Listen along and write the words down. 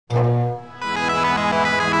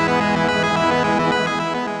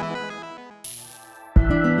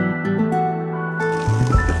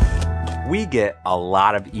get a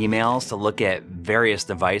lot of emails to look at various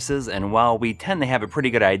devices, and while we tend to have a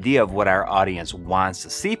pretty good idea of what our audience wants to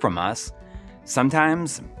see from us,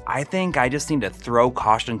 sometimes I think I just need to throw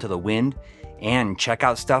caution to the wind and check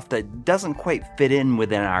out stuff that doesn't quite fit in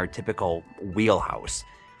within our typical wheelhouse.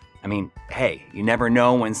 I mean, hey, you never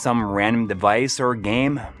know when some random device or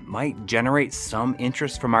game might generate some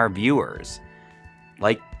interest from our viewers.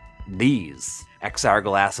 Like these XR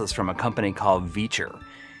glasses from a company called Viture.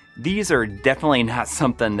 These are definitely not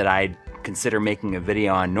something that I'd consider making a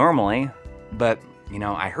video on normally, but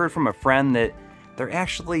I heard from a friend that they're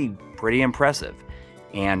actually pretty impressive.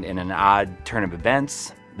 And in an odd turn of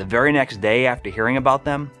events, the very next day after hearing about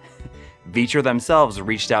them, Viture themselves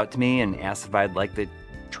reached out to me and asked if I'd like to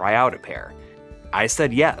try out a pair. I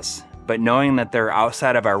said yes, but knowing that they're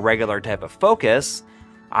outside of our regular type of focus,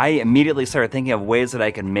 I immediately started thinking of ways that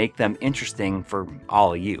I could make them interesting for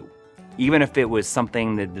all of you, even if it was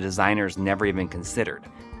something that the designers never even considered.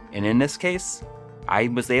 And in this case, I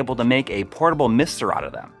was able to make a portable MiSTer out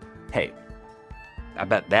of them. Hey, I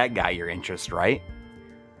bet that got your interest, right?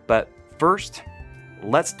 But first,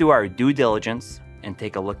 let's do our due diligence and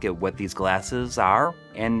take a look at what these glasses are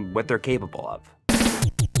and what they're capable of.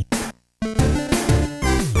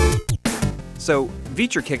 So,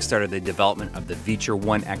 Viture kickstarted the development of the Viture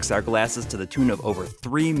ONE XR glasses to the tune of over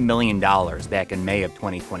 $3 million back in May of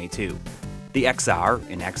 2022. The XR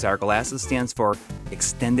in XR glasses stands for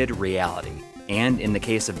Extended Reality, and in the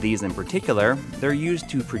case of these in particular, they're used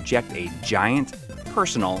to project a giant,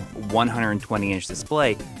 personal 120-inch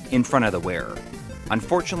display in front of the wearer.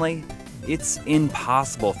 Unfortunately, it's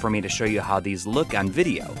impossible for me to show you how these look on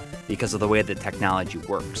video because of the way the technology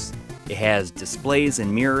works. It has displays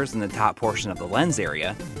and mirrors in the top portion of the lens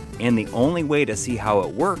area, and the only way to see how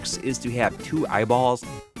it works is to have two eyeballs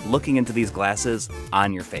looking into these glasses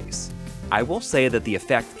on your face. I will say that the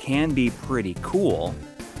effect can be pretty cool,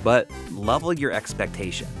 but level your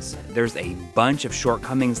expectations. There's a bunch of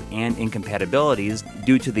shortcomings and incompatibilities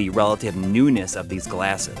due to the relative newness of these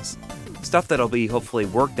glasses. Stuff that'll be hopefully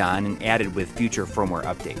worked on and added with future firmware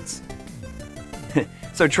updates.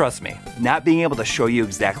 So trust me, not being able to show you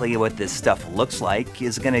exactly what this stuff looks like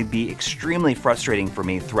is going to be extremely frustrating for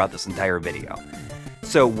me throughout this entire video.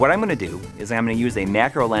 So what I'm going to do is I'm going to use a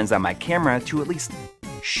macro lens on my camera to at least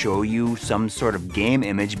show you some sort of game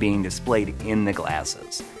image being displayed in the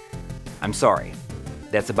glasses. I'm sorry,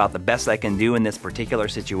 that's about the best I can do in this particular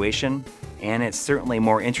situation, and it's certainly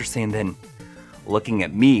more interesting than looking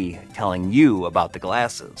at me telling you about the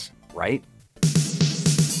glasses, right?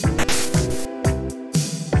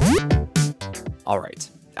 Alright,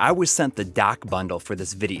 I was sent the dock bundle for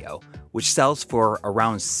this video, which sells for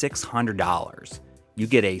around $600. You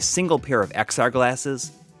get a single pair of XR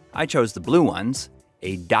glasses, I chose the blue ones,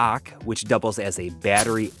 a dock which doubles as a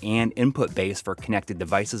battery and input base for connected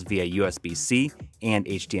devices via USB-C and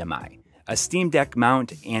HDMI, a Steam Deck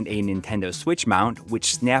mount and a Nintendo Switch mount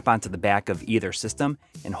which snap onto the back of either system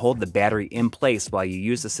and hold the battery in place while you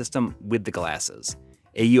use the system with the glasses,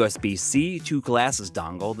 a USB-C to glasses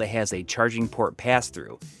dongle that has a charging port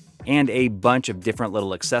pass-through, and a bunch of different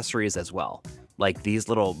little accessories as well, like these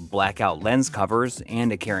little blackout lens covers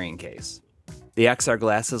and a carrying case. The XR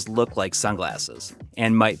glasses look like sunglasses,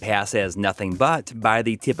 and might pass as nothing but by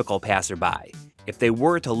the typical passerby. If they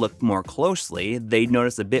were to look more closely, they'd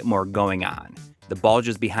notice a bit more going on. The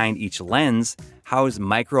bulges behind each lens house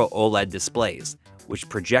micro OLED displays, which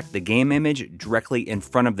project the game image directly in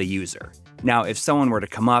front of the user. Now, if someone were to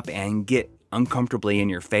come up and get uncomfortably in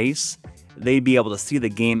your face, they'd be able to see the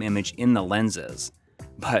game image in the lenses.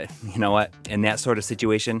 But you know what? In that sort of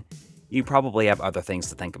situation, you probably have other things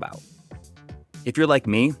to think about. If you're like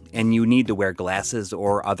me and you need to wear glasses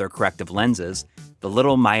or other corrective lenses, the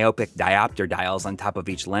little myopic diopter dials on top of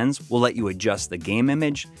each lens will let you adjust the game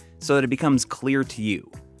image so that it becomes clear to you.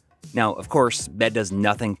 Now, of course, that does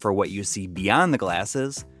nothing for what you see beyond the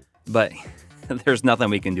glasses, but there's nothing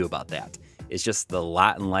we can do about that. It's just the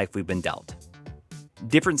lot in life we've been dealt.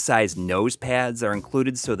 Different sized nose pads are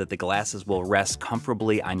included so that the glasses will rest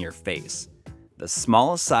comfortably on your face. The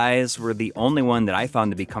smallest size were the only one that I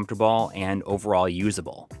found to be comfortable and overall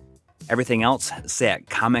usable. Everything else sat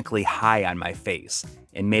comically high on my face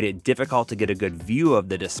and made it difficult to get a good view of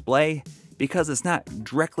the display because it's not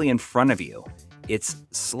directly in front of you, it's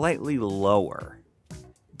slightly lower.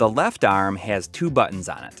 The left arm has two buttons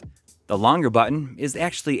on it. The longer button is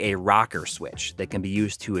actually a rocker switch that can be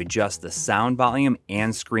used to adjust the sound volume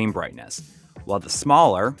and screen brightness, while the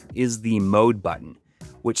smaller is the mode button,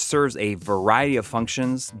 which serves a variety of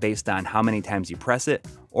functions based on how many times you press it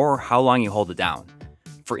or how long you hold it down.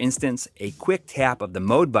 For instance, a quick tap of the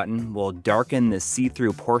mode button will darken the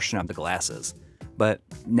see-through portion of the glasses, but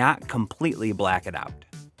not completely black it out.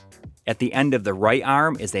 At the end of the right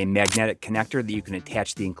arm is a magnetic connector that you can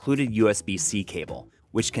attach the included USB-C cable,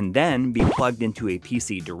 which can then be plugged into a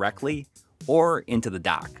PC directly or into the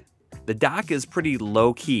dock. The dock is pretty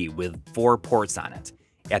low-key with 4 ports on it.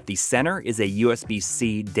 At the center is a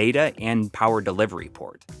USB-C data and power delivery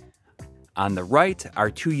port. On the right are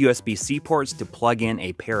 2 USB-C ports to plug in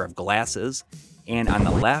a pair of glasses, and on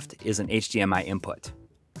the left is an HDMI input.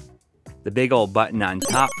 The big old button on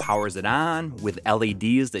top powers it on with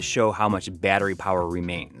LEDs that show how much battery power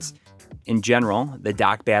remains. In general, the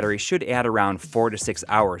dock battery should add around 4 to 6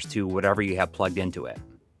 hours to whatever you have plugged into it.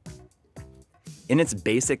 In its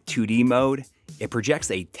basic 2D mode, it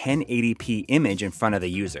projects a 1080p image in front of the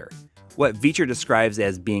user, what Viture describes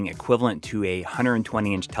as being equivalent to a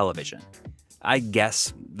 120-inch television. I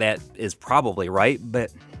guess that is probably right,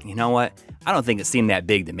 but you know what? I don't think it seemed that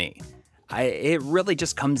big to me. It really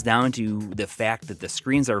just comes down to the fact that the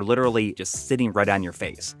screens are literally just sitting right on your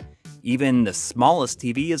face. Even the smallest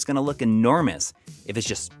TV is going to look enormous if it's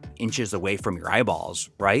just inches away from your eyeballs,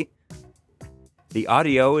 right? The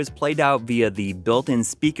audio is played out via the built-in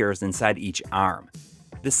speakers inside each arm.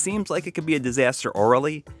 This seems like it could be a disaster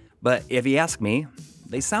orally, but if you ask me,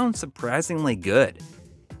 they sound surprisingly good.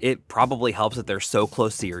 It probably helps that they're so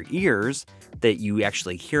close to your ears that you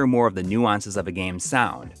actually hear more of the nuances of a game's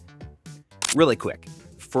sound. Really quick,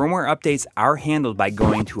 firmware updates are handled by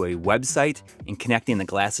going to a website and connecting the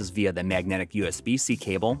glasses via the magnetic USB-C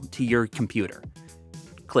cable to your computer.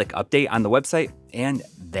 Click Update on the website, and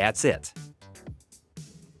that's it.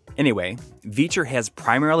 Anyway, Viture has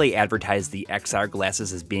primarily advertised the XR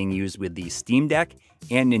glasses as being used with the Steam Deck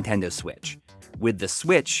and Nintendo Switch. With the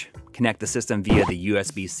Switch, connect the system via the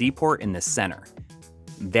USB-C port in the center.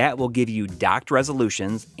 That will give you docked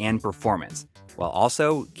resolutions and performance, while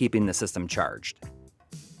also keeping the system charged.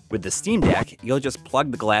 With the Steam Deck, you'll just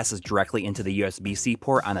plug the glasses directly into the USB-C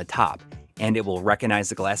port on the top, and it will recognize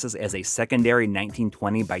the glasses as a secondary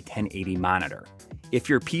 1920 by 1080 monitor. If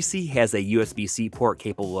your PC has a USB-C port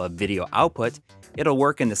capable of video output, it'll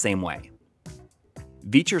work in the same way.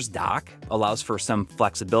 Viture's dock allows for some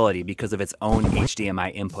flexibility because of its own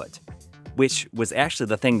HDMI input, which was actually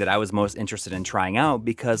the thing that I was most interested in trying out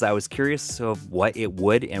because I was curious of what it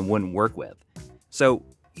would and wouldn't work with. So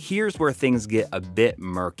here's where things get a bit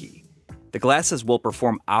murky. The glasses will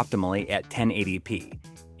perform optimally at 1080p,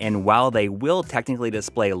 and while they will technically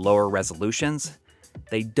display lower resolutions,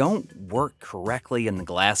 they don't work correctly in the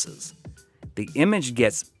glasses. The image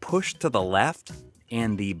gets pushed to the left,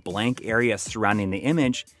 and the blank area surrounding the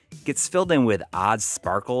image gets filled in with odd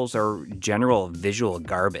sparkles or general visual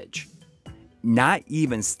garbage. Not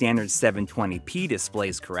even standard 720p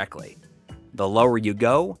displays correctly. The lower you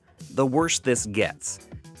go, the worse this gets.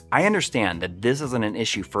 I understand that this isn't an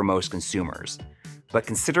issue for most consumers, but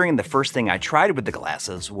considering the first thing I tried with the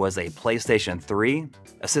glasses was a PlayStation 3,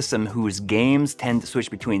 a system whose games tend to switch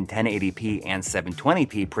between 1080p and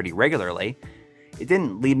 720p pretty regularly, it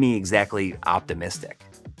didn't leave me exactly optimistic.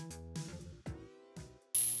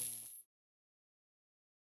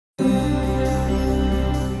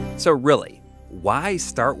 So really, why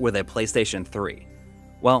start with a PlayStation 3?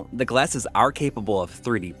 Well, the glasses are capable of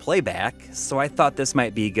 3D playback, so I thought this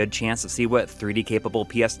might be a good chance to see what 3D capable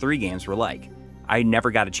PS3 games were like. I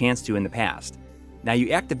never got a chance to in the past. Now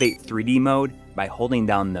you activate 3D mode by holding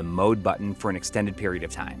down the mode button for an extended period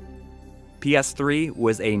of time. PS3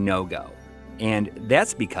 was a no-go, and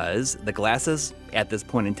that's because the glasses at this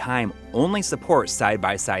point in time only support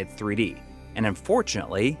side-by-side 3D, and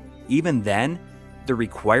unfortunately, even then, the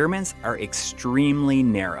requirements are extremely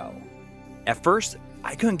narrow. At first,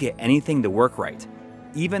 I couldn't get anything to work right,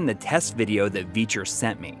 even the test video that Viture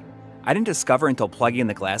sent me. I didn't discover until plugging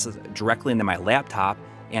the glasses directly into my laptop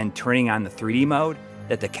and turning on the 3D mode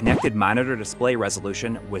that the connected monitor display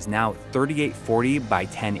resolution was now 3840 by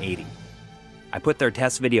 1080. I put their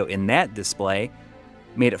test video in that display,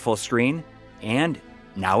 made it full screen, and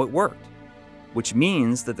now it worked. Which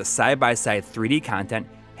means that the side-by-side 3D content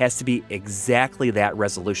has to be exactly that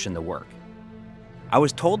resolution to work. I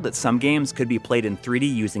was told that some games could be played in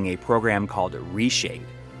 3D using a program called Reshade,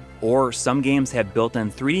 or some games have built-in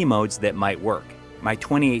 3D modes that might work. My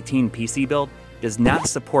 2018 PC build does not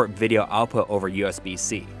support video output over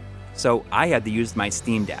USB-C, so I had to use my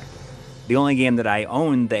Steam Deck. The only game that I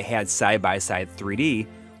owned that had side-by-side 3D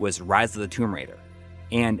was Rise of the Tomb Raider,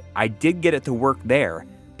 and I did get it to work there,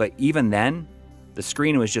 but even then, the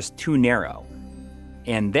screen was just too narrow.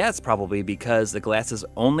 And that's probably because the glasses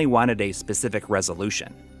only wanted a specific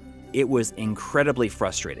resolution. It was incredibly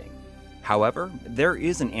frustrating. However, there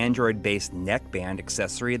is an Android-based neckband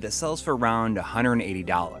accessory that sells for around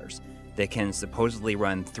 $180 that can supposedly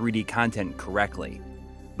run 3D content correctly.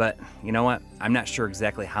 But you know what? I'm not sure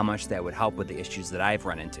exactly how much that would help with the issues that I've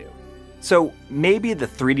run into. So maybe the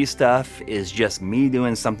 3D stuff is just me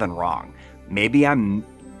doing something wrong. Maybe I'm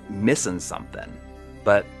missing something.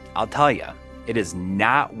 But I'll tell you, it is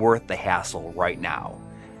not worth the hassle right now.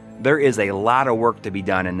 There is a lot of work to be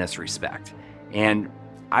done in this respect, and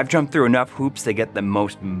I've jumped through enough hoops to get the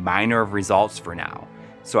most minor of results for now.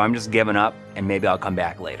 So I'm just giving up, and maybe I'll come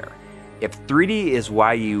back later. If 3D is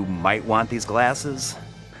why you might want these glasses,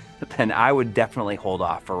 then I would definitely hold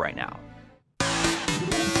off for right now.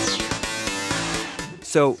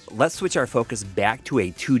 So let's switch our focus back to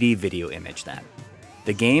a 2D video image then.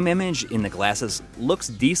 The game image in the glasses looks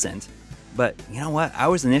decent, but you know what? I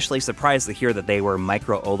was initially surprised to hear that they were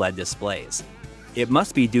micro OLED displays. It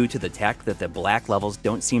must be due to the tech that the black levels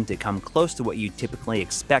don't seem to come close to what you typically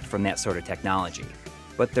expect from that sort of technology.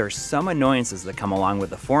 But there's some annoyances that come along with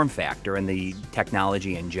the form factor and the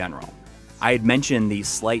technology in general. I had mentioned the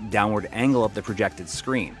slight downward angle of the projected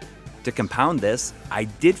screen. To compound this, I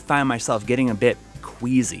did find myself getting a bit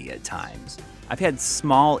queasy at times. I've had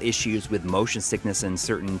small issues with motion sickness in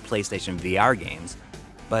certain PlayStation VR games,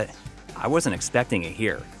 but I wasn't expecting it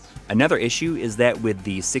here. Another issue is that with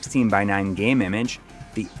the 16:9 game image,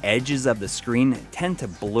 the edges of the screen tend to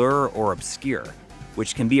blur or obscure,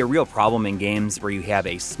 which can be a real problem in games where you have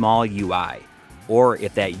a small UI, or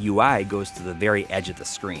if that UI goes to the very edge of the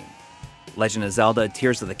screen. Legend of Zelda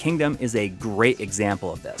Tears of the Kingdom is a great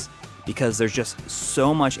example of this, because there's just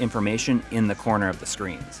so much information in the corner of the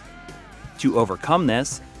screens. To overcome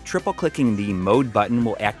this, triple-clicking the Mode button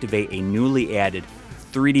will activate a newly added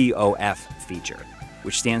 3DOF feature,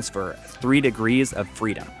 which stands for 3 degrees of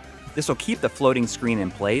freedom. This will keep the floating screen in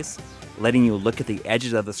place, letting you look at the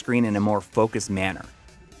edges of the screen in a more focused manner.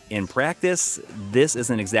 In practice, this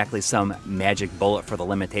isn't exactly some magic bullet for the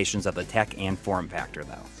limitations of the tech and form factor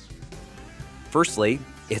though. Firstly,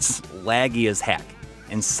 it's laggy as heck.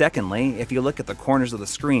 And secondly, if you look at the corners of the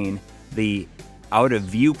screen, the out of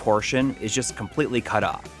view portion is just completely cut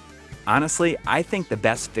off. Honestly, I think the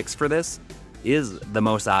best fix for this is the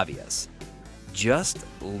most obvious. Just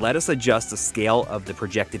let us adjust the scale of the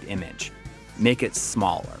projected image. Make it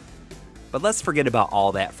smaller. But let's forget about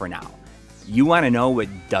all that for now. You want to know what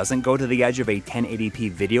doesn't go to the edge of a 1080p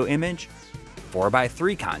video image?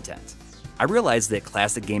 4:3 content. I realize that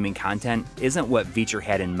classic gaming content isn't what Viture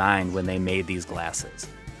had in mind when they made these glasses.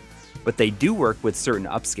 But they do work with certain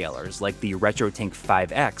upscalers like the Retrode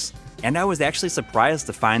 5X, and I was actually surprised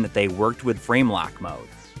to find that they worked with frame lock mode.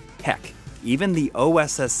 Heck, even the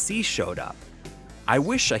OSSC showed up. I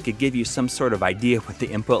wish I could give you some sort of idea what the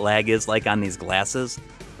input lag is like on these glasses,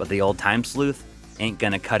 but the old time sleuth ain't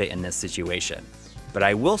gonna cut it in this situation. But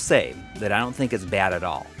I will say that I don't think it's bad at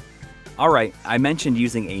all. Alright, I mentioned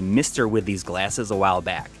using a MiSTer with these glasses a while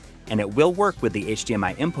back, and it will work with the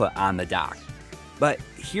HDMI input on the dock. But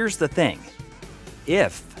here's the thing.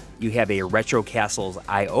 If you have a Retrocastle's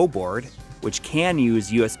I/O board, which can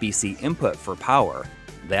use USB-C input for power,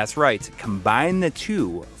 that's right, combine the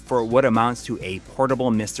two for what amounts to a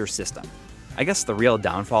portable MiSTer system. I guess the real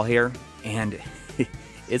downfall here, and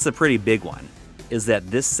it's a pretty big one, is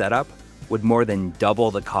that this setup would more than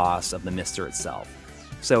double the cost of the MiSTer itself.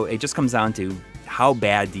 So it just comes down to how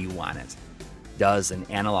bad do you want it? Does an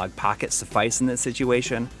analog pocket suffice in this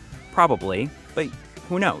situation? Probably, but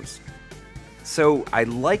who knows? So I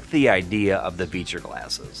like the idea of the Viture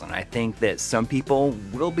glasses, and I think that some people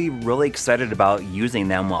will be really excited about using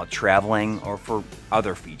them while traveling or for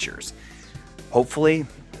other features. Hopefully,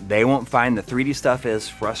 they won't find the 3D stuff as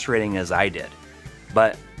frustrating as I did.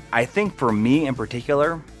 But I think for me in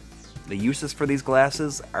particular, the uses for these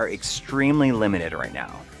glasses are extremely limited right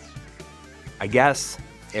now. I guess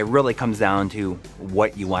it really comes down to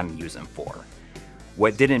what you want to use them for.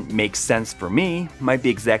 What didn't make sense for me might be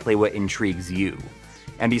exactly what intrigues you.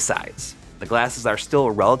 And besides, the glasses are still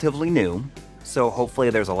relatively new, so hopefully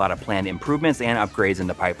there's a lot of planned improvements and upgrades in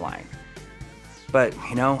the pipeline. But,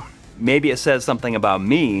 you know, maybe it says something about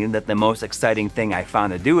me that the most exciting thing I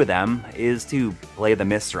found to do with them is to play the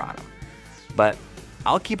MiSTer on them. But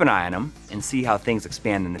I'll keep an eye on them and see how things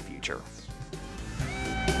expand in the future.